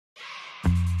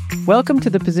Welcome to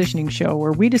The Positioning Show,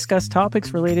 where we discuss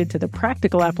topics related to the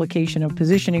practical application of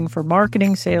positioning for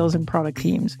marketing, sales, and product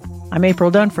teams. I'm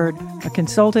April Dunford, a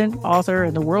consultant, author,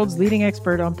 and the world's leading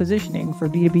expert on positioning for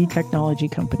B2B technology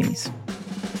companies.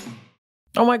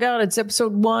 Oh my God, it's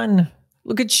episode 1.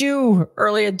 Look at you,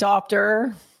 early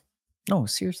adopter. No,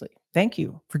 seriously. Thank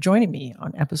you for joining me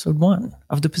on episode 1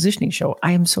 of The Positioning Show.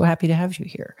 I am so happy to have you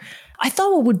here. I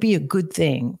thought what would be a good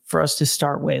thing for us to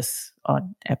start with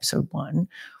on episode 1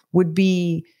 would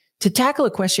be to tackle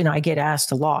a question I get asked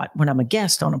a lot when I'm a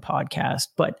guest on a podcast,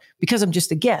 but because I'm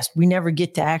just a guest, we never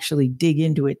get to actually dig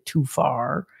into it too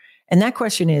far. And that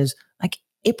question is like,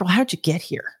 April, how'd you get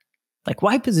here? Like,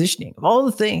 why positioning? Of all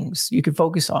the things you could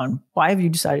focus on, why have you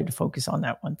decided to focus on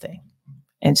that one thing?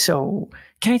 And so,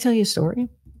 can I tell you a story?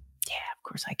 Yeah, of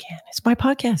course I can. It's my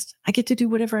podcast. I get to do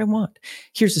whatever I want.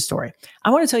 Here's the story.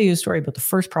 I want to tell you a story about the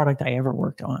first product I ever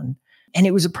worked on. And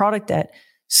it was a product that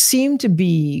seemed to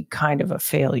be kind of a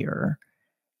failure.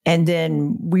 And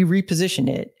then we repositioned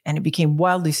it and it became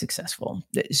wildly successful.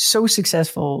 So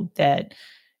successful that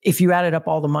if you added up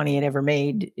all the money it ever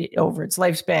made over its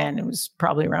lifespan, it was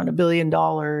probably around $1 billion.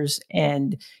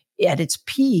 And at its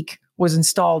peak was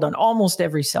installed on almost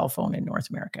every cell phone in North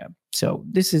America. So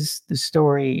this is the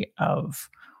story of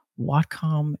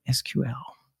Whatcom SQL.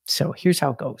 So here's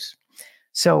how it goes.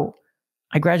 So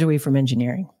I graduated from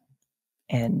engineering.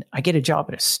 And I get a job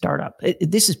at a startup.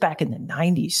 This is back in the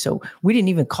 90s. So we didn't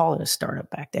even call it a startup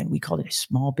back then. We called it a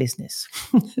small business.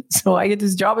 So I get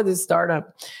this job at this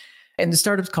startup. And the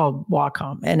startup's called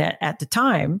Wacom. And at the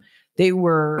time, they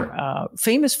were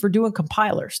famous for doing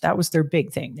compilers. That was their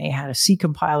big thing. They had a C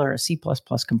compiler, a C++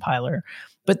 compiler.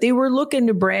 But they were looking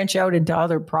to branch out into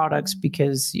other products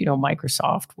because, you know,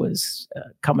 Microsoft was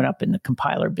coming up in the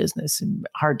compiler business and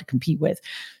hard to compete with.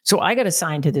 So I got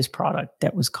assigned to this product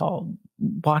that was called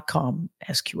Whatcom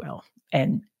SQL.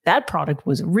 And that product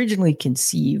was originally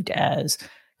conceived as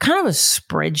kind of a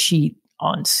spreadsheet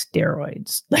on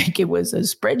steroids. Like it was a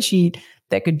spreadsheet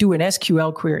that could do an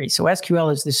SQL query. So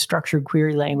SQL is this structured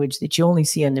query language that you only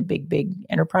see on the big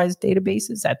enterprise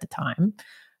databases at the time.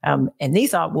 And they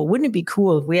thought, well, wouldn't it be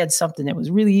cool if we had something that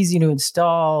was really easy to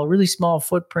install, really small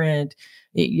footprint?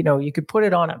 You know, you could put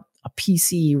it on a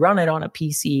PC, run it on a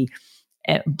PC,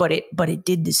 but it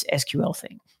did this SQL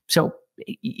thing. So,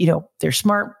 you know, they're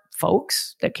smart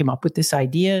folks that came up with this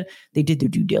idea. They did their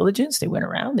due diligence. They went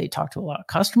around. They talked to a lot of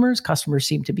customers. Customers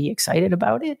seemed to be excited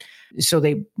about it. So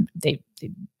they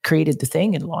created the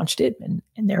thing and launched it, and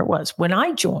there it was. When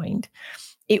I joined,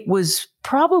 it was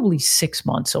probably 6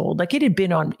 months old. Like it had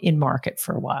been in market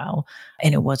for a while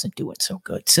and it wasn't doing so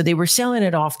good. So they were selling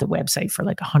it off the website for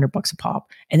like $100 a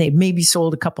pop and they maybe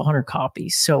sold a couple hundred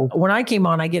copies. So when I came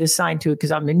on, I get assigned to it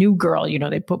because I'm the new girl, you know,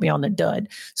 they put me on the dud.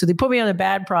 So they put me on the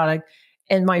bad product.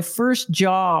 And my first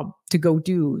job to go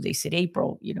do, they said,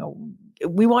 April, you know,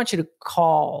 we want you to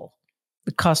call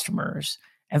the customers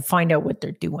and find out what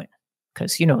they're doing.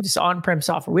 Because, you know, this on-prem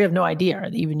software, we have no idea. Are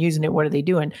they even using it? What are they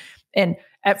doing? And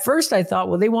at first I thought,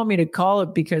 well, they want me to call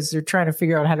it because they're trying to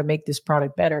figure out how to make this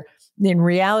product better. In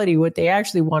reality, what they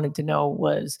actually wanted to know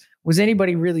was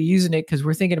anybody really using it? Because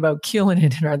we're thinking about killing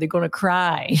it. And are they going to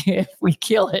cry if we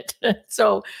kill it?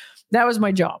 So that was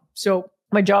my job. So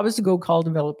my job is to go call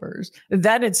developers.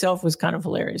 That itself was kind of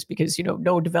hilarious because, you know,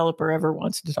 no developer ever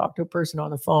wants to talk to a person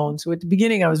on the phone. So at the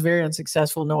beginning, I was very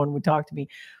unsuccessful. No one would talk to me.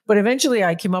 But eventually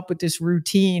I came up with this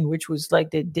routine, which was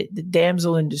like the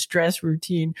damsel in distress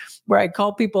routine, where I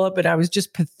called people up and I was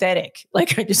just pathetic.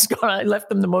 Like I left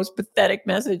them the most pathetic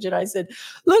message. And I said,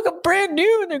 look, I'm brand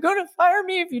new and they're going to fire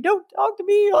me if you don't talk to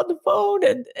me on the phone.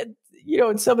 And you know,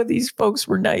 and some of these folks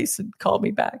were nice and called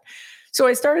me back. So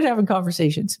I started having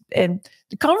conversations, and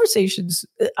the conversations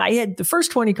I had, the first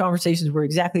 20 conversations were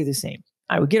exactly the same.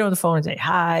 I would get on the phone and say,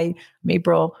 hi, I'm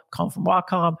April, calling from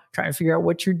Wacom, trying to figure out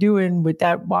what you're doing with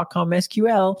that Wacom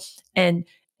SQL. And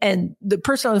the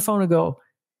person on the phone would go,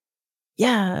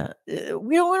 yeah,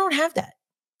 we don't have that.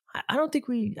 I don't think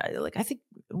I think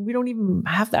we don't even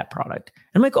have that product.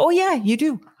 And I'm like, oh yeah, you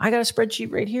do. I got a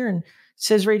spreadsheet right here. And it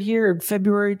says right here,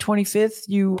 February 25th,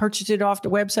 you purchased it off the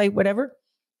website, whatever.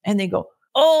 And they go,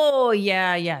 oh,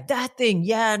 yeah, that thing.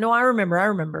 Yeah, no, I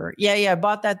remember. Yeah, I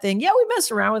bought that thing. Yeah, we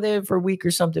messed around with it for a week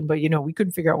or something, but, you know, we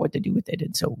couldn't figure out what to do with it.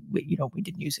 And so, we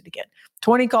didn't use it again.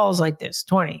 20 calls like this,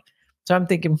 20. So I'm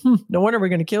thinking, no wonder we're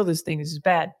going to kill this thing. This is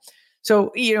bad.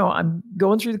 So, you know, I'm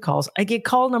going through the calls. I get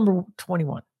call number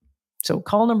 21. So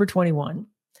call number 21,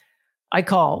 I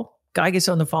call. Guy gets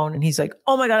on the phone and he's like,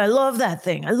 oh my God, I love that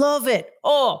thing. I love it.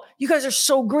 Oh, you guys are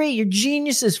so great. You're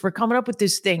geniuses for coming up with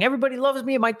this thing. Everybody loves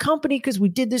me at my company because we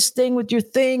did this thing with your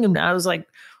thing. And I was like,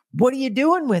 what are you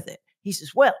doing with it? He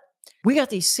says, well, We got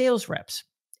these sales reps,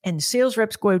 and the sales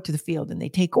reps go out to the field and they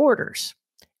take orders,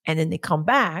 and then they come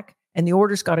back and the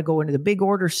orders got to go into the big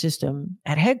order system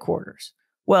at headquarters.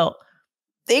 Well,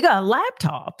 they got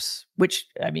laptops, which,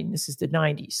 I mean, this is the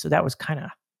 90s. So that was kind of,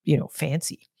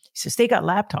 fancy. He says they got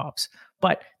laptops,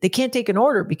 but they can't take an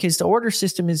order because the order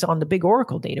system is on the big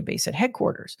Oracle database at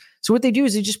headquarters. So what they do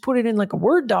is they just put it in like a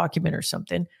Word document or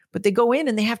something, but they go in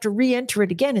and they have to re-enter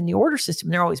it again in the order system.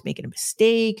 They're always making a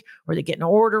mistake, or they get an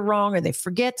order wrong, or they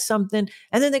forget something.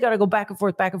 And then they got to go back and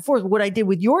forth, back and forth. What I did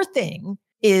with your thing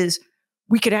is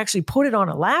we could actually put it on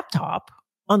a laptop,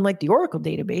 unlike the Oracle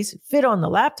database, it fit on the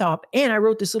laptop. And I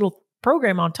wrote this little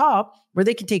program on top where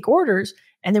they can take orders.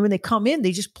 And then when they come in,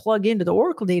 they just plug into the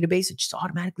Oracle database. It just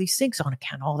automatically syncs on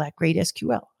account, all that great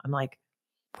SQL. I'm like,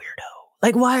 weirdo.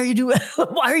 Like, why are you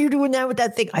doing that with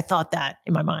that thing? I thought that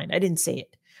in my mind. I didn't say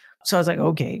it. So I was like,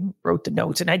 okay, wrote the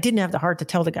notes. And I didn't have the heart to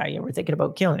tell the guy, yeah, we're thinking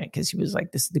about killing it, because he was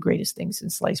like, this is the greatest thing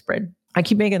since sliced bread. I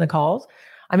keep making the calls.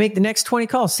 I make the next 20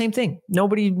 calls, same thing.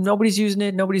 Nobody's using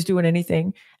it. Nobody's doing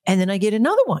anything. And then I get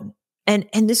another one. And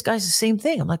this guy's the same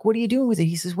thing. I'm like, what are you doing with it?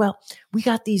 He says, well, we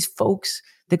got these folks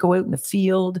that go out in the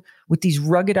field with these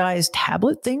ruggedized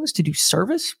tablet things to do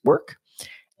service work.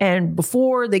 And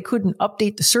before, they couldn't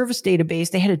update the service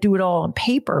database. They had to do it all on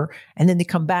paper. And then they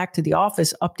come back to the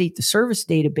office, update the service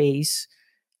database.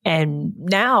 And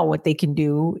now what they can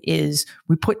do is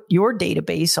we put your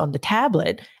database on the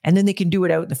tablet, and then they can do it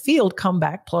out in the field, come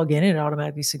back, plug in, and it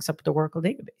automatically syncs up with the Oracle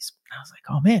database. I was like,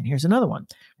 oh man, here's another one.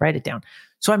 Write it down.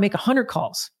 So I make 100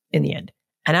 calls in the end.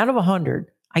 And out of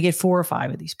 100, I get 4 or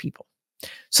 5 of these people.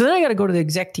 So then I got to go to the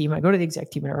exec team. I go to the exec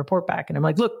team and I report back, and I'm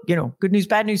like, look, good news,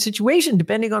 bad news situation,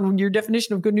 depending on your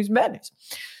definition of good news and bad news.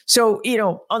 So,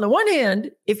 on the one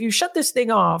hand, if you shut this thing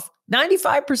off,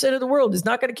 95% of the world is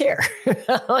not going to care.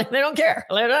 Like, they don't care.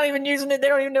 They're not even using it. They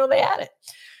don't even know they had it.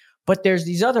 But there's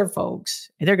these other folks,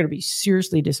 and they're going to be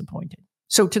seriously disappointed.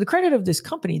 So to the credit of this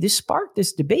company, this sparked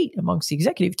this debate amongst the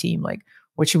executive team. Like,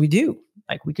 what should we do?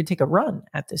 Like, we could take a run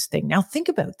at this thing. Now think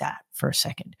about that for a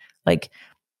second. Like,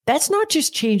 that's not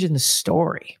just changing the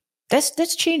story.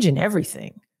 That's changing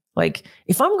everything. Like,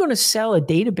 if I'm going to sell a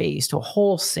database to a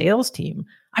whole sales team,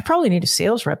 I probably need a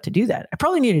sales rep to do that. I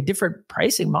probably need a different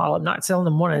pricing model. I'm not selling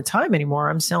them one at a time anymore.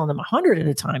 I'm selling them 100 at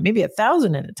a time, maybe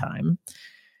 1,000 at a time.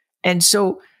 And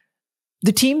so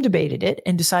the team debated it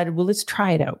and decided, well, let's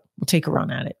try it out. We'll take a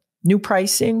run at it. New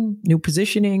pricing, new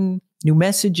positioning, new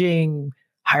messaging,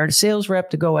 hired a sales rep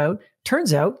to go out.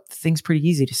 Turns out the thing's pretty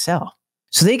easy to sell.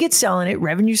 So they get selling it.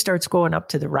 Revenue starts going up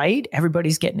to the right.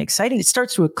 Everybody's getting excited. It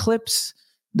starts to eclipse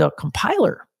the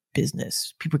compiler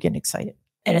business. People are getting excited.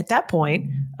 And at that point,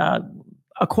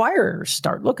 acquirers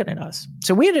start looking at us.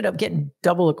 So we ended up getting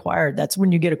double acquired. That's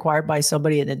when you get acquired by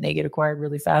somebody and then they get acquired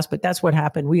really fast. But that's what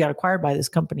happened. We got acquired by this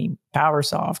company,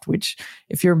 PowerSoft, which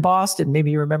if you're in Boston, maybe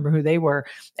you remember who they were.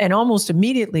 And almost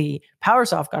immediately,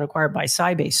 PowerSoft got acquired by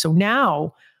Sybase. So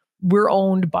now we're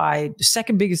owned by the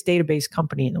second biggest database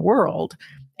company in the world,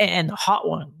 and the hot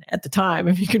one at the time.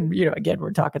 If you can, again,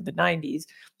 we're talking the 90s.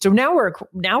 So now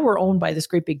we're owned by this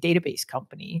great big database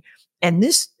company. And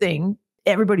this thing,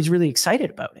 everybody's really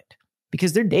excited about it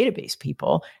because they're database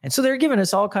people. And so they're giving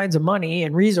us all kinds of money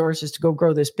and resources to go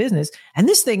grow this business. And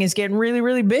this thing is getting really,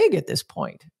 really big at this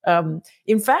point.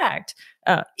 In fact,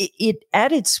 it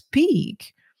at its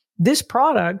peak, this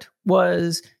product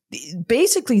was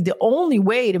basically the only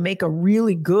way to make a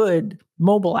really good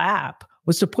mobile app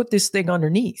was to put this thing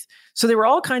underneath. So there were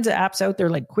all kinds of apps out there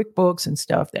like QuickBooks and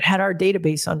stuff that had our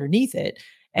database underneath it.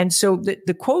 And so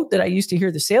the quote that I used to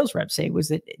hear the sales rep say was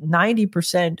that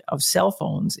 90% of cell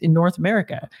phones in North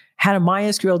America had a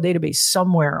MySQL database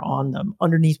somewhere on them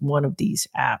underneath one of these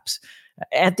apps.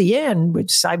 At the end, which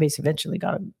Sybase eventually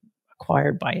got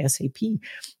acquired by SAP.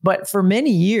 But for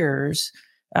many years,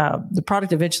 the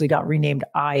product eventually got renamed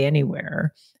iAnywhere.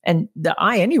 And the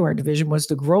iAnywhere division was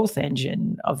the growth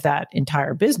engine of that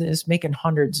entire business, making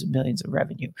hundreds of millions of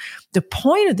revenue. The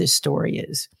point of this story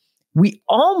is we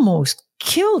almost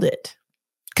killed it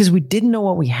because we didn't know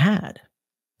what we had.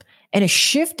 And a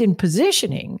shift in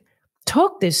positioning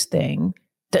took this thing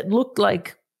that looked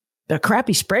like a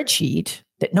crappy spreadsheet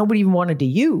that nobody even wanted to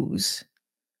use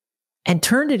and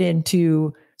turned it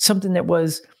into something that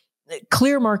was a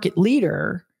clear market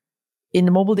leader in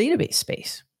the mobile database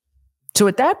space. So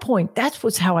at that point,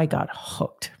 that's how I got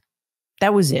hooked.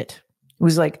 That was it. It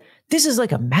was like, this is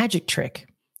like a magic trick.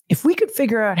 If we could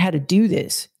figure out how to do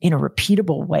this in a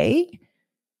repeatable way,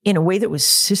 in a way that was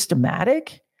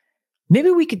systematic,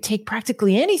 maybe we could take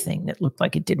practically anything that looked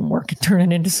like it didn't work and turn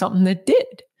it into something that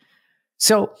did.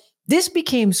 So this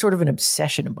became sort of an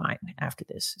obsession of mine after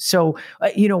this. So,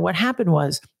 what happened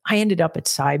was I ended up at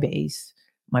Sybase.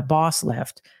 My boss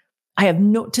left.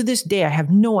 To this day, I have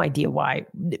no idea why,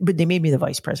 but they made me the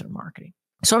vice president of marketing.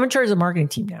 So I'm in charge of the marketing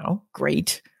team now.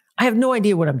 Great. I have no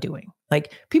idea what I'm doing.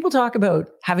 Like, people talk about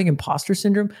having imposter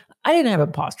syndrome. I didn't have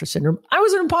imposter syndrome. I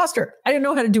was an imposter. I didn't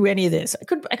know how to do any of this. I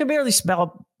could barely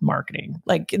spell marketing.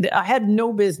 Like, I had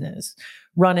no business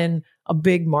running a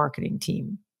big marketing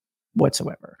team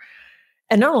whatsoever.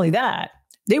 And not only that,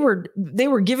 they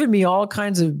were giving me all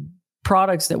kinds of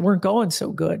products that weren't going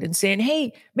so good and saying,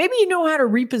 hey, maybe you know how to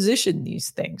reposition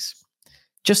these things,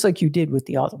 just like you did with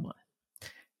the other one.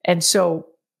 And so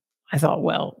I thought,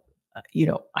 well,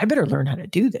 I better learn how to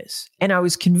do this. And I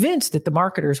was convinced that the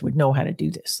marketers would know how to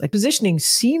do this. Like, positioning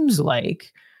seems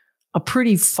like a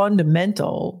pretty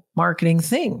fundamental marketing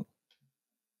thing.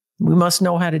 We must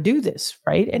know how to do this,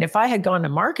 right? And if I had gone to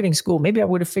marketing school, maybe I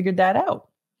would have figured that out.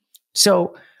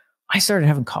 So I started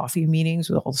having coffee meetings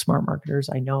with all the smart marketers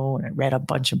I know, and I read a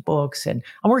bunch of books. And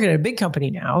I'm working at a big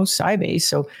company now, Sybase,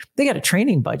 so they got a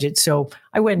training budget. So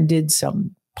I went and did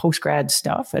some post-grad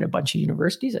stuff at a bunch of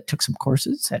universities. I took some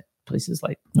courses at places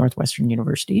like Northwestern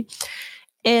University.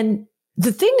 And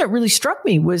the thing that really struck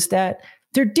me was that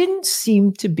there didn't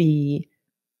seem to be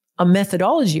a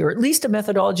methodology, or at least a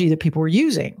methodology that people were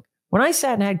using. When I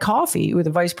sat and had coffee with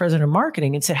the vice president of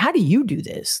marketing and said, how do you do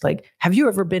this? Like, have you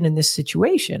ever been in this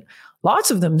situation?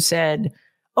 Lots of them said,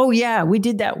 oh yeah, we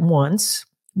did that once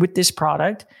with this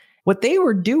product. What they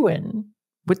were doing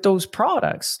with those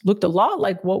products looked a lot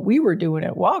like what we were doing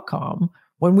at Wacom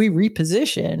when we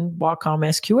repositioned Wacom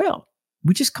SQL.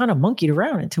 We just kind of monkeyed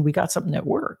around until we got something that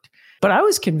worked. But I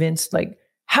was convinced, like,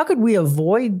 how could we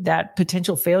avoid that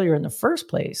potential failure in the first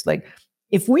place? Like,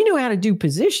 if we knew how to do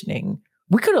positioning,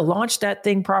 we could have launched that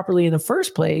thing properly in the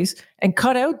first place and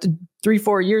cut out the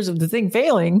 3-4 years of the thing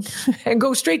failing and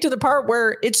go straight to the part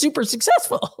where it's super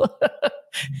successful.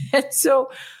 And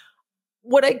so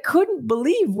what I couldn't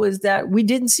believe was that we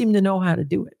didn't seem to know how to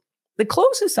do it. The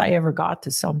closest I ever got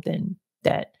to something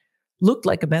that looked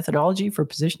like a methodology for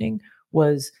positioning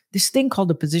was this thing called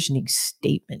a positioning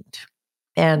statement.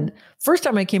 And first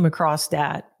time I came across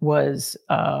that was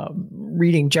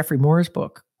reading Jeffrey Moore's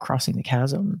book, Crossing the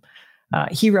Chasm.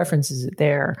 He references it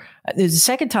there. The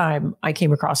second time I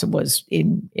came across it was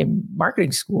in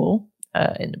marketing school,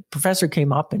 and the professor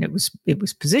came up, and it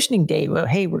was positioning day. Well,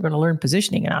 hey, we're going to learn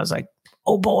positioning, and I was like,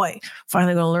 oh boy,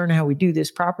 finally going to learn how we do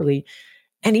this properly.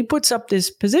 And he puts up this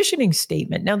positioning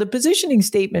statement. Now, the positioning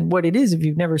statement, what it is, if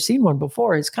you've never seen one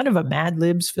before, is kind of a Mad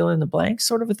Libs fill in the blank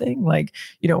sort of a thing. Like,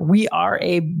 we are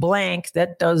a blank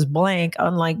that does blank,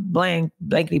 unlike blank,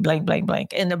 blankety blank, blank,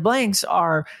 blank. And the blanks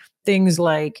are things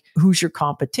like, who's your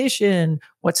competition?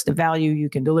 What's the value you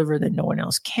can deliver that no one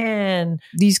else can?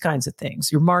 These kinds of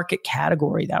things. Your market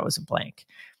category, that was a blank.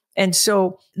 And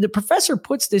so the professor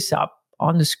puts this up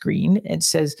on the screen and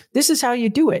says, this is how you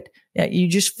do it. You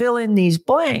just fill in these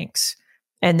blanks,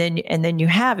 and then you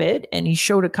have it. And he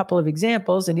showed a couple of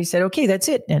examples, and he said, okay, that's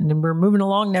it. And then we're moving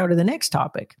along now to the next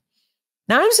topic.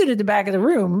 Now I'm sitting at the back of the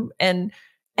room, and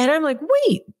I'm like,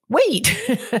 wait, wait.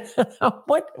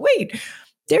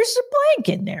 There's a blank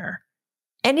in there,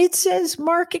 and it says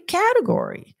market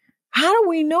category. How do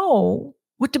we know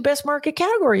what the best market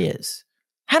category is?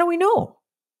 How do we know?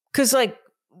 Because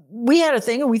we had a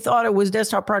thing and we thought it was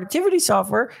desktop productivity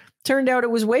software. Turned out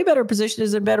it was way better positioned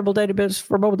as embeddable database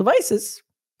for mobile devices.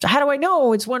 So how do I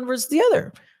know it's one versus the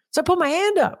other? So I put my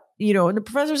hand up, and the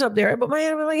professor's up there. I put my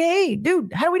hand up, I'm like, hey,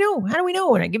 dude, how do we know? How do we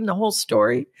know? And I give him the whole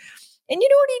story. And you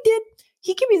know what he did?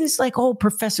 He gave me this old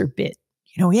professor bit.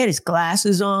 He had his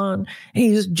glasses on, and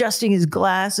he was adjusting his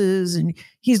glasses, and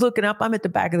he's looking up. I'm at the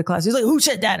back of the class. He's like, who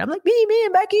said that? I'm like, me,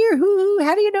 I'm back here. Who?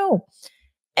 How do you know?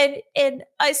 And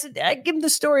I said, I give him the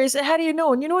story. I said, how do you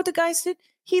know? And you know what the guy said?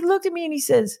 He looked at me and he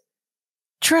says,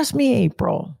 trust me,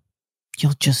 April,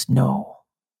 you'll just know.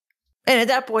 And at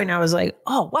that point I was like,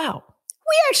 oh, wow,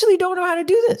 we actually don't know how to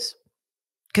do this.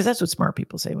 Because that's what smart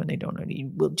people say when they don't know.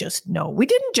 We'll just know. We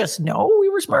didn't just know. We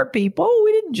were smart people.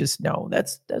 We didn't just know.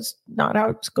 That's not how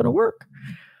it's going to work.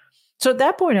 So at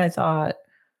that point I thought,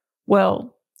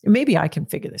 well, maybe I can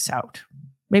figure this out.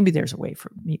 Maybe there's a way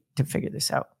for me to figure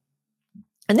this out.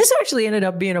 And this actually ended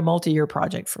up being a multi-year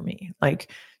project for me,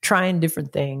 trying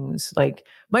different things.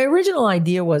 My original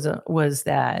idea was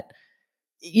that,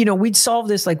 we'd solve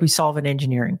this like we solve an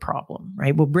engineering problem,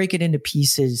 right? We'll break it into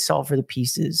pieces, solve for the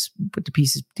pieces, put the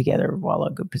pieces together while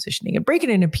a good positioning. And break it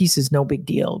into pieces, no big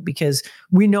deal, because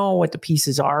we know what the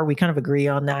pieces are. We kind of agree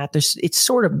on that. It's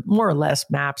sort of more or less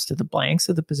maps to the blanks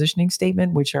of the positioning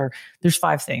statement, which are, there's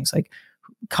 5 things, like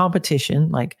competition,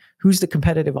 like who's the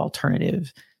competitive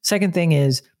alternative? Second thing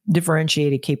is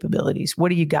differentiated capabilities. What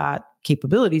do you got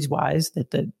capabilities wise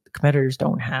that the competitors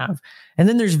don't have? And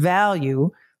then there's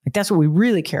value. Like that's what we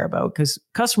really care about, because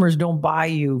customers don't buy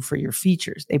you for your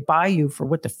features. They buy you for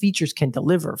what the features can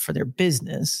deliver for their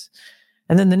business.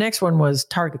 And then the next one was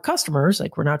target customers.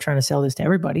 Like, we're not trying to sell this to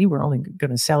everybody. We're only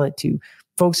going to sell it to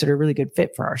folks that are a really good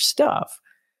fit for our stuff.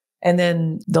 And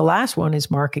then the last one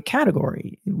is market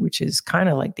category, which is kind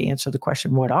of like the answer to the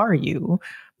question, what are you?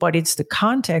 But it's the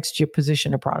context you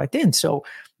position a product in. So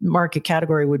market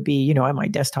category would be, am I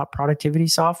desktop productivity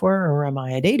software or am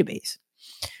I a database?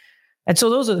 And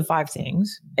so those are the 5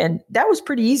 things. And that was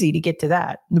pretty easy to get to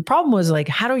that. The problem was like,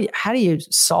 how do you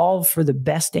solve for the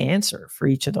best answer for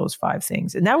each of those 5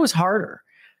 things? And that was harder.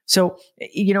 So,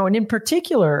 and in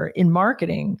particular in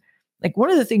marketing, like one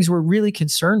of the things we're really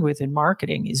concerned with in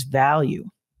marketing is value.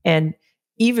 And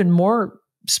even more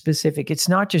specific, it's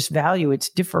not just value, it's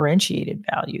differentiated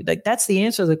value. Like that's the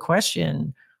answer to the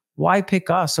question, why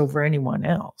pick us over anyone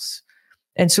else?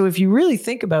 And so if you really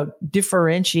think about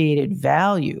differentiated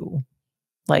value,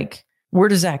 like where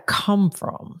does that come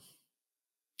from?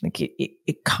 Like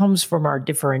it comes from our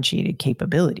differentiated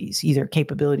capabilities, either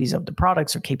capabilities of the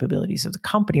products or capabilities of the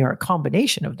company or a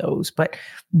combination of those. But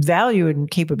value and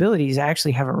capabilities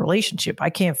actually have a relationship.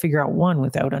 I can't figure out one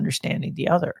without understanding the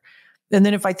other. And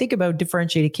then if I think about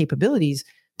differentiated capabilities,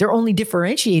 they're only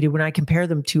differentiated when I compare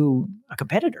them to a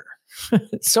competitor.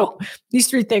 So these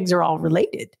 3 things are all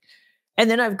related.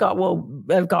 And then I've got,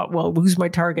 who's my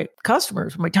target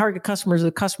customers? My target customers are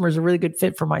the customers a really good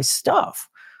fit for my stuff.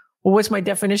 Well, what's my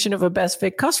definition of a best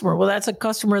fit customer? Well, that's a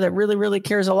customer that really, really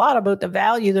cares a lot about the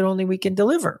value that only we can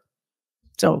deliver.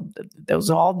 So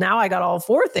now I got all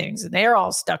 4 things and they're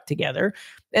all stuck together.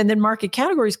 And then market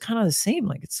category is kind of the same.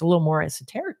 Like it's a little more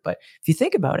esoteric, but if you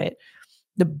think about it,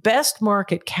 the best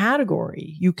market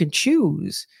category you can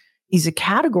choose is a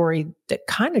category that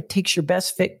kind of takes your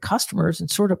best fit customers and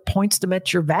sort of points them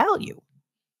at your value.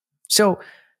 So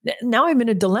now I'm in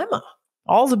a dilemma.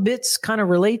 All the bits kind of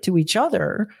relate to each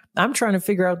other. I'm trying to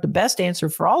figure out the best answer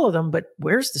for all of them, but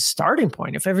where's the starting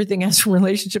point? If everything has a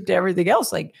relationship to everything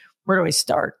else, like where do I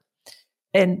start?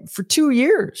 And for 2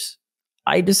 years,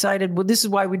 I decided, well, this is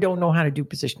why we don't know how to do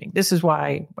positioning. This is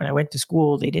why when I went to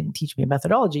school, they didn't teach me a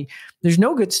methodology. There's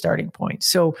no good starting point.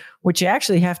 So what you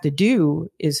actually have to do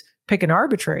is pick an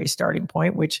arbitrary starting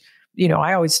point, which,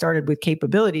 I always started with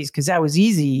capabilities because that was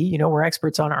easy. We're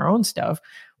experts on our own stuff.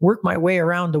 Work my way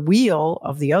around the wheel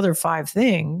of the other 5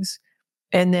 things.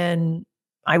 And then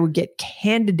I would get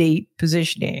candidate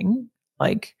positioning,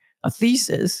 like a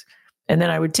thesis. And then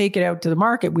I would take it out to the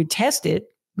market. We'd test it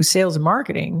with sales and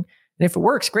marketing. And if it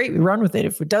works, great, we run with it.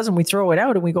 If it doesn't, we throw it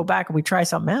out and we go back and we try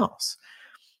something else.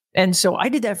 And so I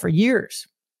did that for years.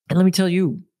 And let me tell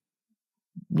you,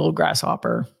 little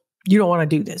grasshopper, you don't want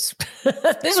to do this.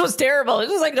 This was terrible. This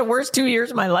was like the worst 2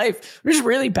 years of my life. It was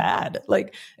really bad.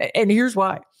 And here's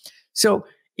why. So,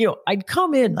 I'd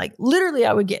come in, like literally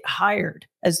I would get hired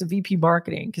as the VP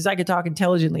marketing because I could talk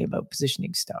intelligently about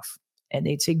positioning stuff. And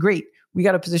they'd say, great, we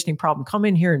got a positioning problem. Come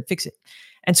in here and fix it.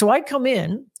 And so I'd come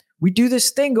in, we do this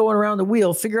thing going around the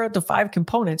wheel, figure out the 5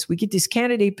 components, we get this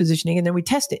candidate positioning, and then we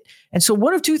test it. And so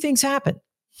one of 2 things happen.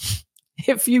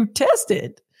 If you test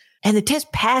it and the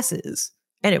test passes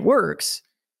and it works,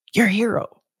 you're a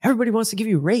hero. Everybody wants to give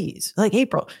you a raise. Like,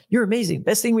 April, you're amazing.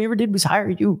 Best thing we ever did was hire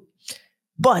you.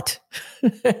 But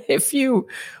if you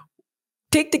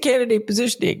take the candidate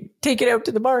positioning, take it out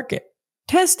to the market,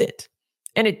 test it,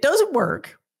 and it doesn't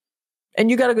work, and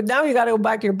you got to go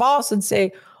back to your boss and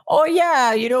say, oh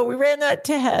yeah, we ran that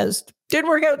test. Didn't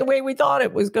work out the way we thought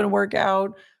it was going to work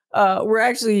out. We're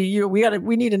actually,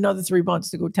 we need another 3 months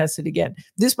to go test it again.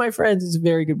 This, my friends, is a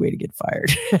very good way to get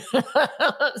fired.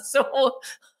 So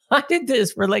I did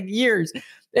this for like years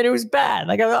and it was bad.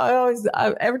 Like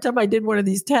every time I did one of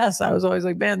these tests, I was always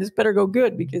like, man, this better go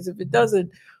good, because if it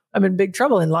doesn't, I'm in big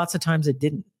trouble. And lots of times it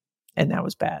didn't. And that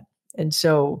was bad. And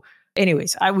so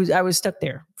anyways, I was stuck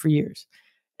there for years.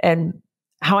 And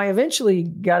how I eventually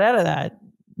got out of that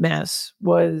mess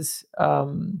was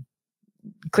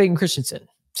Clayton Christensen.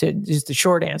 To just the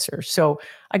short answer. So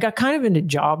I got kind of into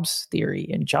jobs theory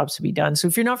and jobs to be done. So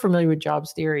if you're not familiar with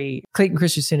jobs theory, Clayton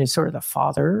Christensen is sort of the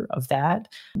father of that.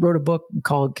 Wrote a book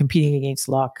called Competing Against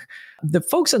Luck. The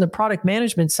folks on the product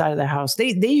management side of the house,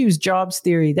 they use jobs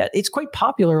theory. That it's quite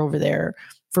popular over there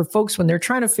for folks when they're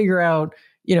trying to figure out,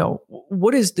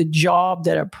 what is the job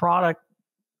that a product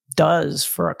does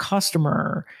for a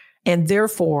customer, and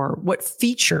therefore what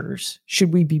features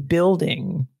should we be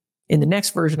building in the next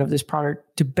version of this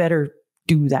product to better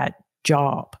do that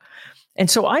job.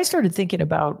 And so I started thinking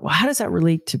about, well, how does that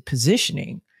relate to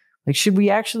positioning? Like, should we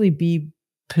actually be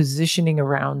positioning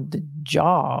around the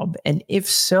job? And if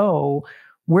so,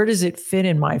 where does it fit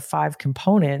in my 5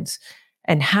 components?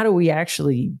 And how do we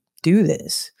actually do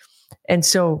this? And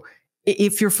so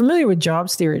if you're familiar with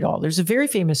jobs theory at all, there's a very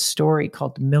famous story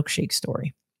called the milkshake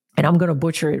story. And I'm going to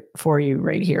butcher it for you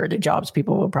right here. The jobs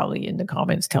people will probably in the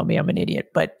comments tell me I'm an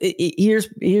idiot, but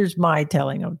here's my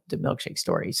telling of the milkshake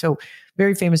story. So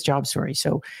very famous job story.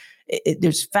 So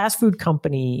there's a fast food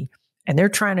company and they're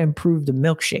trying to improve the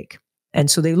milkshake. And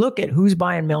so they look at who's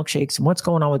buying milkshakes and what's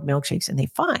going on with milkshakes. And they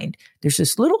find there's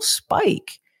this little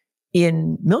spike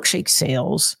in milkshake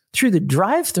sales through the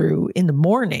drive-through in the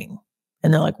morning.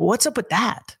 And they're like, well, what's up with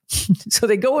that? So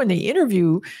they go and they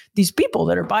interview these people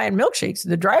that are buying milkshakes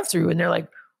in the drive-through. And they're like,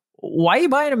 why are you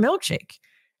buying a milkshake?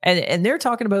 And they're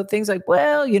talking about things like,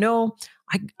 well,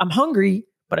 I'm hungry,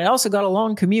 but I also got a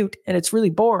long commute and it's really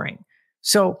boring.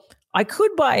 So I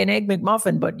could buy an Egg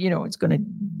McMuffin, but, it's going to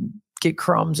get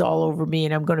crumbs all over me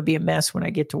and I'm going to be a mess when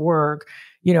I get to work,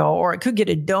 or I could get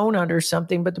a donut or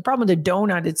something. But the problem with the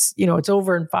donut, it's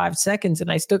over in 5 seconds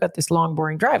and I still got this long,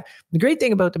 boring drive. The great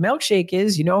thing about the milkshake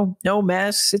is, no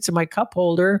mess, sits in my cup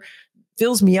holder,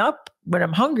 fills me up when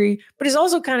I'm hungry, but it's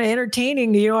also kind of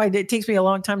entertaining. It takes me a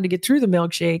long time to get through the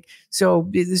milkshake. So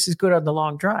this is good on the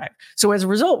long drive. So as a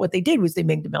result, what they did was they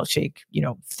made the milkshake,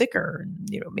 thicker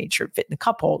and, made sure it fit in the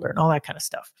cup holder and all that kind of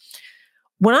stuff.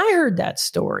 When I heard that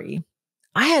story,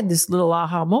 I had this little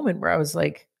aha moment where I was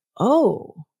like,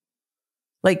 oh,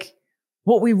 like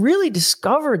what we really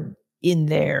discovered in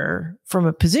there from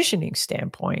a positioning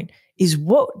standpoint is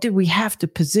what did we have to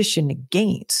position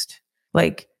against?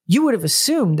 Like you would have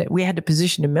assumed that we had to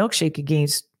position a milkshake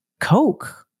against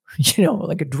Coke,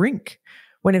 like a drink,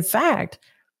 when in fact,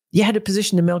 you had to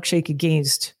position the milkshake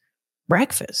against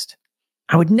breakfast.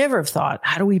 I would never have thought,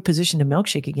 how do we position the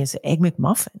milkshake against the Egg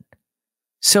McMuffin?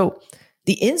 So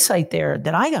the insight there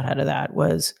that I got out of that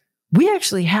was we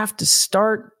actually have to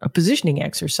start a positioning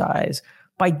exercise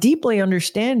by deeply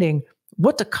understanding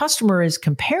what the customer is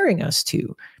comparing us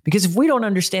to. Because if we don't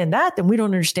understand that, then we don't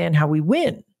understand how we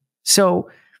win. So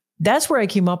that's where I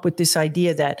came up with this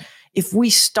idea that if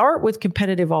we start with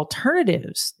competitive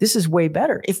alternatives, this is way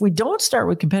better. If we don't start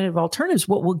with competitive alternatives,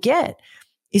 what we'll get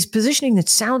is positioning that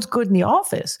sounds good in the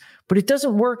office, but it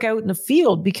doesn't work out in the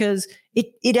field because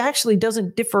it actually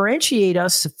doesn't differentiate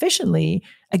us sufficiently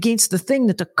against the thing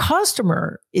that the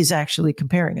customer is actually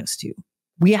comparing us to.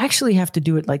 We actually have to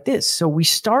do it like this. So we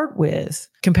start with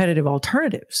competitive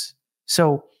alternatives.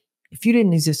 So if you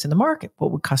didn't exist in the market,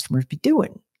 what would customers be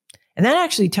doing? And that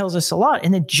actually tells us a lot.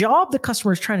 And the job the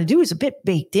customer is trying to do is a bit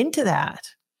baked into that.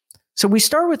 So we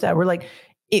start with that. We're like,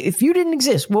 if you didn't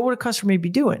exist, what would a customer be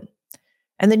doing?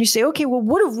 And then you say, okay, well,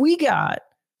 what have we got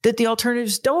that the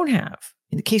alternatives don't have?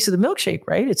 In the case of the milkshake,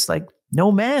 right? It's like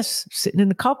no mess, sitting in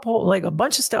the cup holder, like a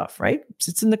bunch of stuff, right?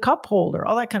 Sits in the cup holder,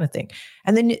 all that kind of thing.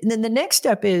 And then the next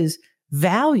step is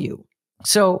value.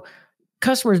 So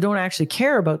customers don't actually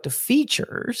care about the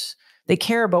features. They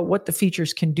care about what the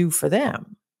features can do for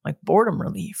them, like boredom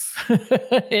relief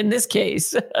in this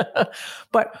case.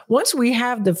 But once we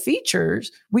have the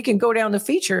features, we can go down the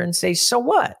feature and say, so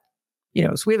what?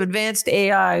 So we have advanced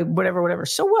AI, whatever.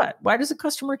 So what? Why does the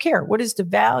customer care? What is the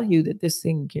value that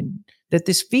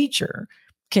this feature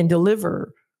can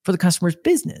deliver for the customer's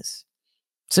business?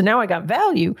 So now I got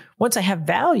value. Once I have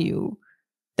value,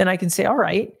 then I can say, all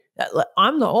right,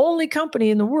 I'm the only company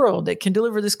in the world that can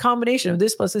deliver this combination of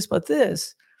this plus this plus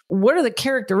this. What are the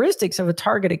characteristics of a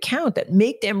target account that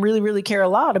make them really, really care a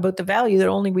lot about the value that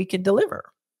only we can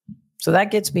deliver? So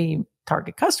that gets me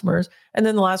target customers. And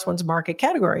then the last one's market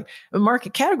category. A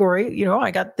market category,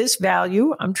 I got this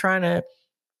value. I'm trying to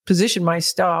position my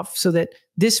stuff so that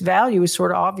this value is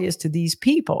sort of obvious to these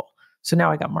people. So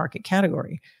now I got market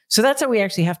category. So that's how we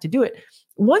actually have to do it.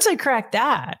 Once I cracked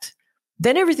that,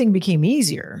 then everything became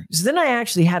easier. So then I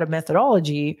actually had a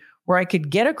methodology where I could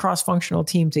get a cross-functional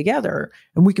team together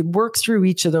and we could work through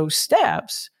each of those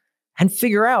steps and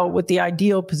figure out what the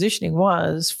ideal positioning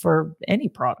was for any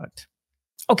product.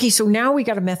 Okay, so now we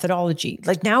got a methodology.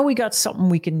 Like now we got something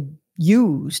we can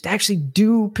use to actually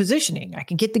do positioning. I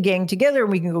can get the gang together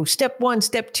and we can go step 1,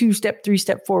 step 2, step 3,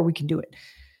 step 4. We can do it.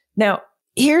 Now,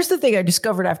 here's the thing I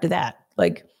discovered after that.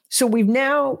 So we've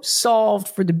now solved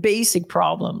for the basic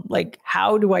problem. Like,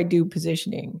 how do I do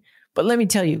positioning? But let me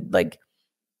tell you,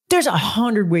 there's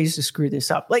 100 ways to screw this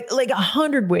up. Like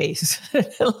 100 ways.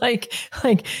 like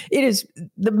it is,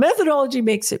 the methodology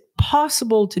makes it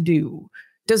possible to do.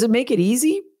 Does it make it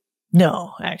easy?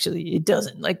 No, actually, it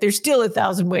doesn't. There's still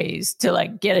 1,000 ways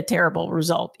to get a terrible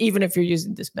result, even if you're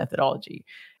using this methodology.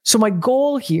 So my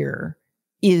goal here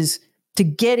is to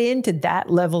get into that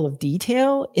level of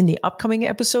detail in the upcoming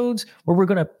episodes where we're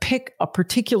going to pick a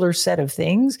particular set of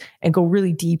things and go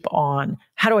really deep on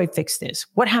how do I fix this?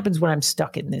 What happens when I'm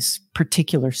stuck in this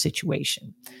particular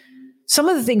situation? Some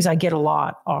of the things I get a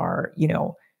lot are,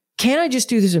 can I just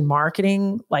do this in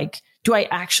marketing? Like, do I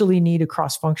actually need a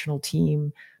cross-functional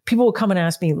team? People will come and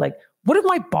ask me, like, what if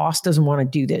my boss doesn't want to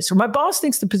do this? Or my boss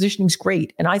thinks the positioning's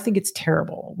great and I think it's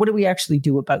terrible. What do we actually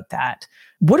do about that?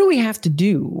 What do we have to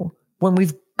do when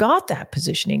we've got that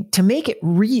positioning to make it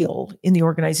real in the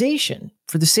organization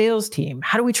for the sales team?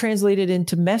 How do we translate it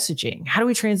into messaging? How do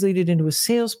we translate it into a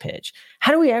sales pitch?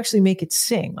 How do we actually make it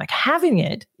sing? Like, having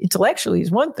it intellectually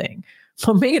is one thing,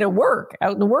 but making it work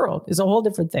out in the world is a whole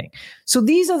different thing. So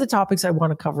these are the topics I want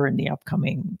to cover in the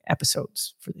upcoming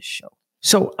episodes for this show.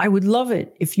 So I would love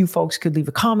it if you folks could leave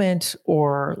a comment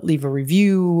or leave a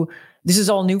review. This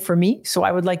is all new for me, so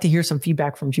I would like to hear some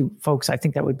feedback from you folks. I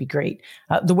think that would be great.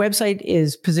 The website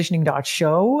is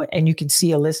positioning.show, and you can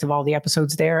see a list of all the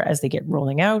episodes there as they get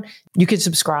rolling out. You can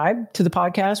subscribe to the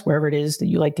podcast wherever it is that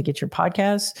you like to get your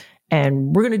podcasts.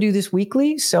 And we're going to do this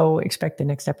weekly, so expect the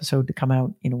next episode to come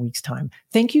out in a week's time.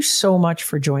 Thank you so much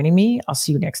for joining me. I'll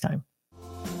see you next time.